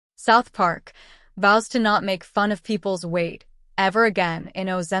South Park vows to not make fun of people's weight ever again in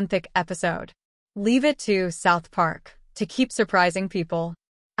Ozempic episode. Leave it to South Park to keep surprising people.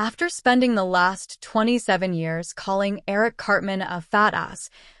 After spending the last 27 years calling Eric Cartman a fat ass,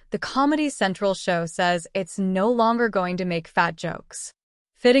 the Comedy Central show says it's no longer going to make fat jokes.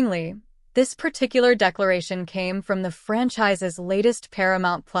 Fittingly, this particular declaration came from the franchise's latest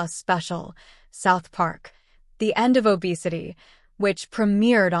Paramount Plus special, South Park: The End of Obesity, which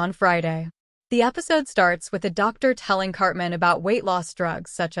premiered on Friday. The episode starts with a doctor telling Cartman about weight loss drugs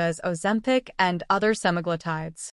such as Ozempic and other semaglutides.